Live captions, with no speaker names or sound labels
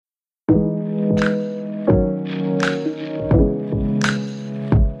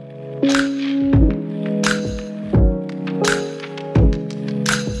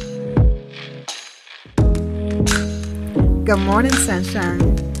Good morning, sunshine.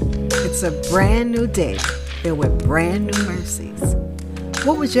 It's a brand new day filled with brand new mercies.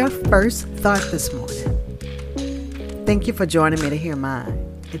 What was your first thought this morning? Thank you for joining me to hear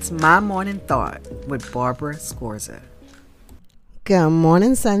mine. It's My Morning Thought with Barbara Scorza. Good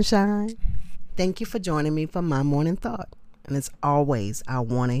morning, sunshine. Thank you for joining me for My Morning Thought. And as always, I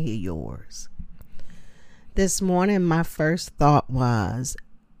want to hear yours. This morning, my first thought was,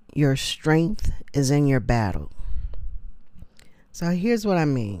 your strength is in your battle. So here's what I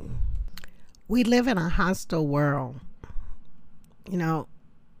mean. We live in a hostile world.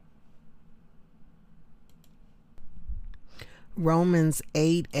 Romans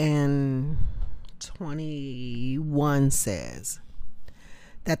 8:21 says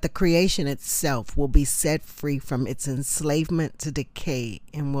that the creation itself will be set free from its enslavement to decay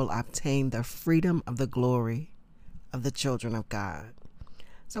and will obtain the freedom of the glory of the children of God.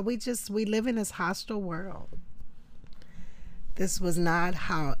 So we live in this hostile world. This was not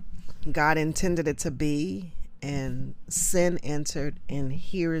how God intended it to be, and sin entered, and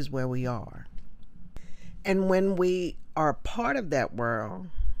here is where we are. And when we are part of that world,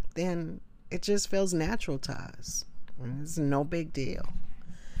 then it just feels natural to us. It's no big deal.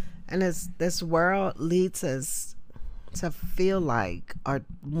 And this world leads us to feel like, or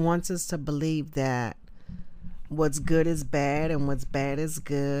wants us to believe that what's good is bad and what's bad is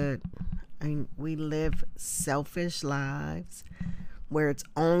good. And we live selfish lives where it's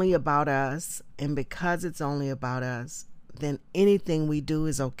only about us. And because it's only about us, then anything we do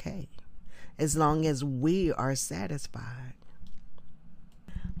is okay, as long as we are satisfied.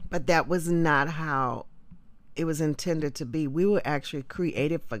 But that was not how it was intended to be. We were actually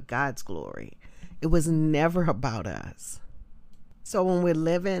created for God's glory. It was never about us. So when we're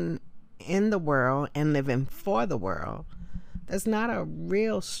living in the world and living for the world, there's not a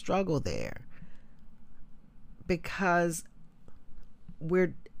real struggle there, because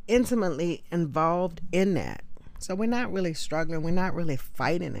we're intimately involved in that. So we're not really struggling. We're not really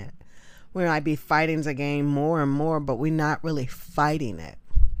fighting it. We might be fighting to gain more and more, but we're not really fighting it.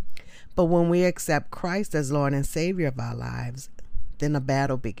 But when we accept Christ as Lord and Savior of our lives, then the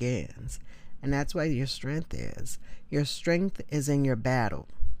battle begins. And that's where your strength is. Your strength is in your battle.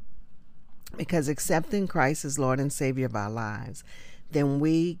 Because accepting Christ as Lord and Savior of our lives, then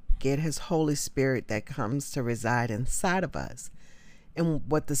we get His Holy Spirit that comes to reside inside of us. And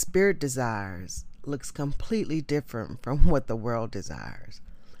what the Spirit desires looks completely different from what the world desires.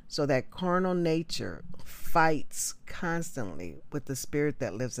 So that carnal nature fights constantly with the Spirit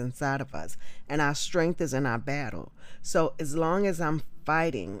that lives inside of us. And our strength is in our battle. So as long as I'm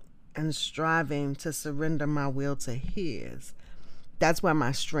fighting and striving to surrender my will to His, that's where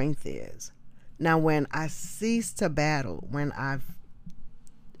my strength is. Now, when I cease to battle, when I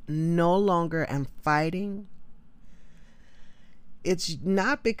no longer am fighting, it's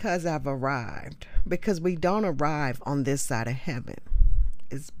not because I've arrived, because we don't arrive on this side of heaven.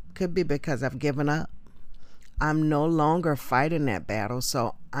 It could be because I've given up. I'm no longer fighting that battle,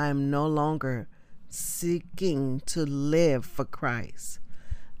 so I'm no longer seeking to live for Christ.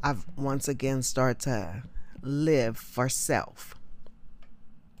 I've once again started to live for self.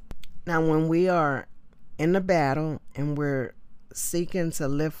 Now, when we are in the battle and we're seeking to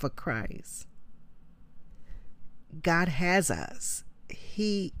live for Christ, God has us.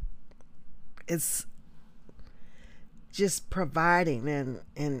 He is just providing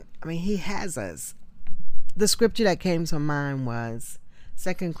and He has us. The scripture that came to mind was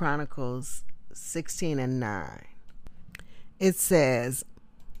 2 Chronicles 16:9. It says,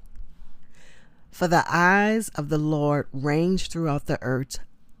 "For the eyes of the Lord range throughout the earth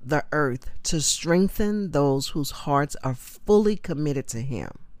to strengthen those whose hearts are fully committed to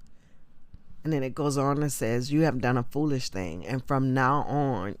Him." And then it goes on and says, "You have done a foolish thing, and from now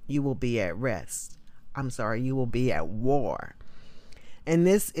on you will be at rest." You will be at war. And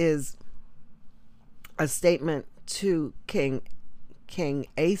this is a statement to King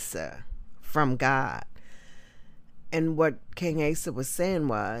Asa from God. And what King Asa was saying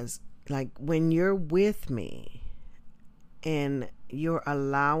was, like, when you're with me and you're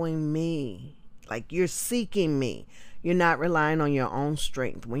allowing me, like you're seeking me, you're not relying on your own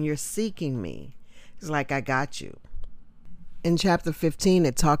strength. When you're seeking me, it's like, I got you. In chapter 15,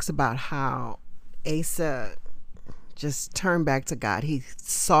 it talks about how Asa just turned back to God. He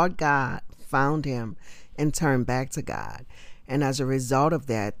sought God, found Him, and turned back to God. And as a result of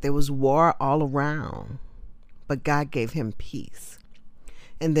that, there was war all around, but God gave him peace.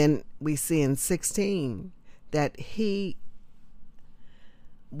 And then we see in 16 that he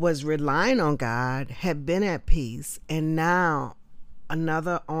was relying on God, had been at peace, and now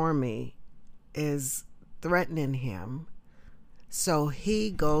another army is threatening him So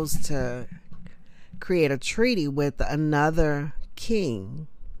he goes to create a treaty with another king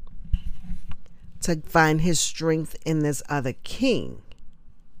to find his strength in this other king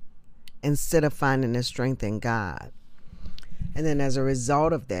instead of finding his strength in God. And then as a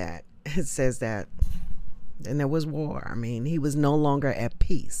result of that, it says that, and there was war. I mean, he was no longer at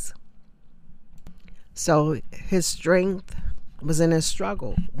peace. So his strength was in his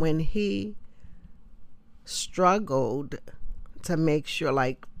struggle. When he struggled to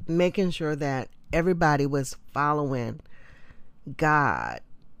making sure that everybody was following God,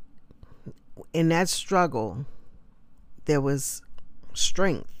 in that struggle, there was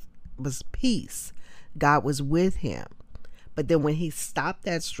strength, was peace. God was with him. But then when he stopped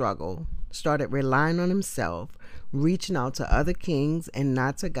that struggle, started relying on himself, reaching out to other kings and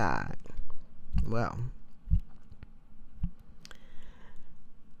not to God, well,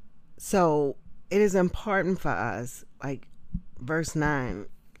 so it is important for us, like verse 9,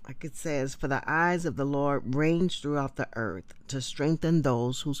 like it says, for the eyes of the Lord range throughout the earth to strengthen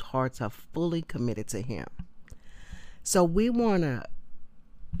those whose hearts are fully committed to him. So we want to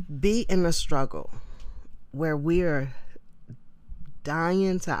be in a struggle where we are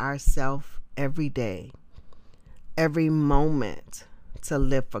dying to ourselves every day, every moment, to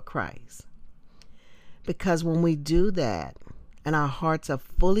live for Christ. Because when we do that and our hearts are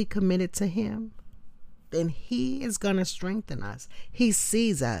fully committed to him, then he is going to strengthen us. He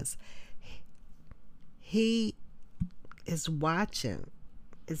sees us. He is watching.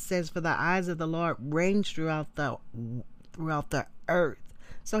 It says, for the eyes of the Lord range throughout the earth.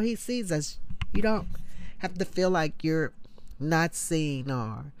 So he sees us. You don't have to feel like you're not seen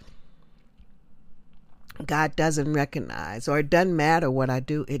or God doesn't recognize, or it doesn't matter what I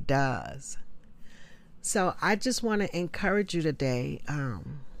do. It does. So I just want to encourage you today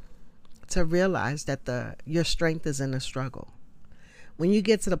to realize that your strength is in the struggle. When you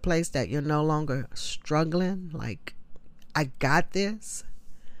get to the place that you're no longer struggling, like, I got this,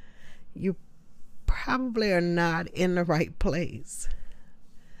 you probably are not in the right place.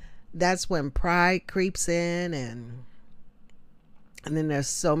 That's when pride creeps in, and then there's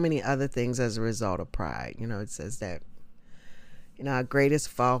so many other things as a result of pride. You know, it says that, our greatest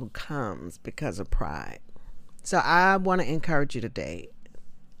fall comes because of pride. So I want to encourage you today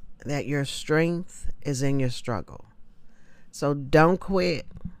that your strength is in your struggle. So don't quit.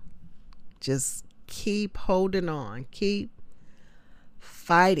 Just keep holding on. Keep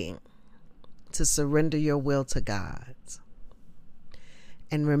fighting to surrender your will to God.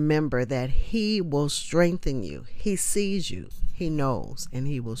 And remember that he will strengthen you. He sees you. He knows, and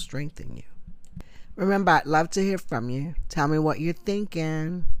he will strengthen you. Remember, I'd love to hear from you. Tell me what you're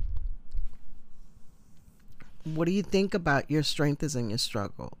thinking. What do you think about your strength is in your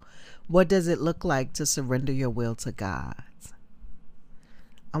struggle? What does it look like to surrender your will to God?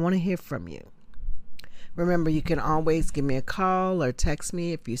 I want to hear from you. Remember, you can always give me a call or text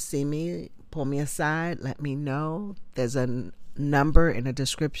me. If you see me, pull me aside. Let me know. There's a number in the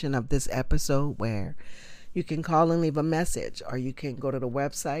description of this episode where you can call and leave a message, or you can go to the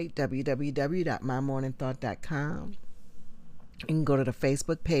website www.mymorningthought.com. You can go to the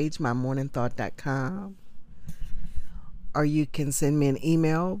Facebook page, mymorningthought.com, or you can send me an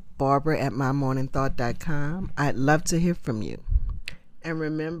email, barbara@mymorningthought.com. I'd love to hear from you. And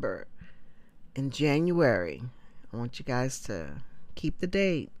remember, in January, I want you guys to keep the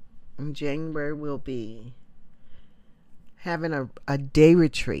date. In January, we'll be having a day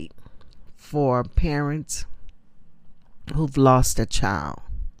retreat for parents who've lost a child.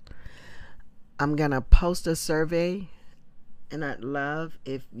 I'm going to post a survey, and I'd love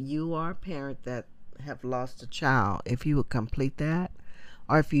if you are a parent that have lost a child, if you would complete that,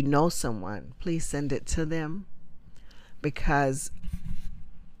 or if you know someone, please send it to them, because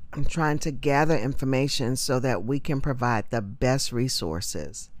I'm trying to gather information so that we can provide the best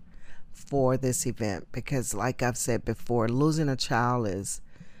resources for this event. Because like I've said before, losing a child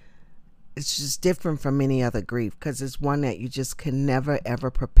it's just different from any other grief, because it's one that you just can never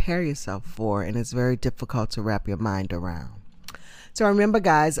ever prepare yourself for, and it's very difficult to wrap your mind around. So remember,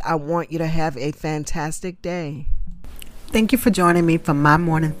 guys, I want you to have a fantastic day. Thank you for joining me for My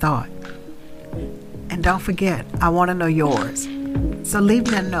Morning Thought. And don't forget, I want to know yours. So leave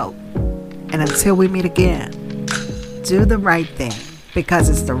me a note. And until we meet again, do the right thing, because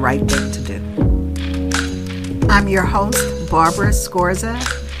it's the right thing to do. I'm your host, Barbara Scorza,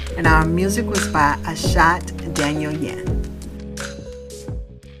 and our music was by Ashat Daniel Yen.